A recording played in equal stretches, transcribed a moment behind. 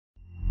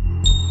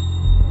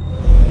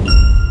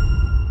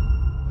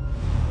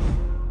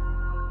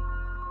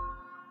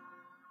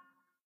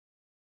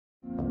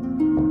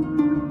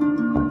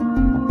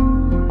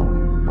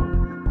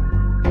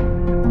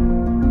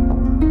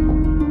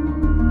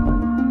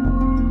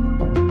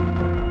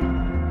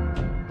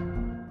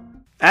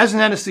As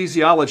an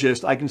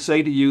anesthesiologist, I can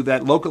say to you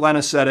that local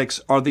anesthetics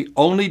are the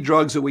only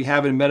drugs that we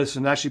have in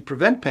medicine that actually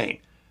prevent pain.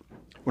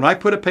 When I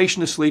put a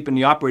patient to sleep in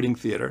the operating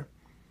theater,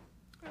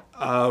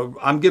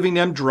 I'm giving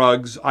them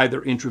drugs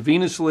either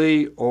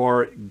intravenously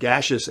or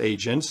gaseous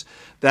agents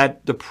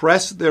that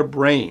depress their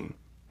brain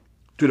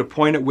to the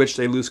point at which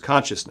they lose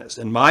consciousness.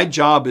 And my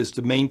job is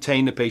to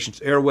maintain the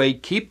patient's airway,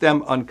 keep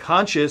them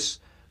unconscious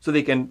so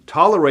they can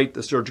tolerate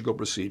the surgical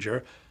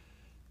procedure,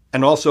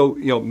 and also,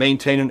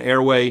 maintain an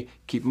airway,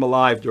 keep them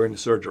alive during the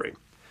surgery.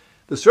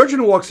 The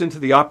surgeon walks into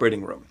the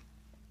operating room,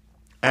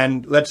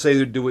 and let's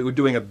say we're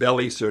doing a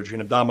belly surgery,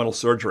 an abdominal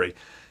surgery,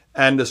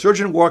 and the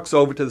surgeon walks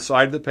over to the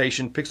side of the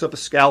patient, picks up a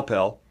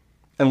scalpel,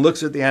 and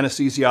looks at the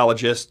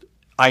anesthesiologist.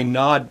 I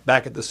nod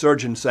back at the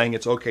surgeon saying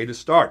it's okay to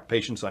start.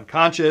 Patient's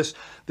unconscious.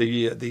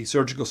 The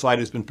surgical site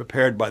has been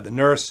prepared by the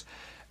nurse.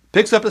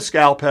 Picks up a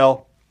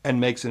scalpel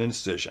and makes an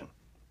incision.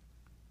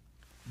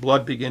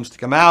 Blood begins to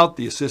come out.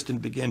 The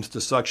assistant begins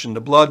to suction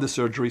the blood. The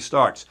surgery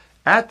starts.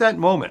 At that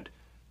moment,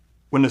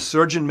 when the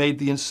surgeon made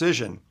the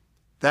incision,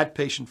 that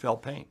patient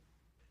felt pain.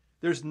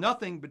 There's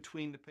nothing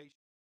between the patient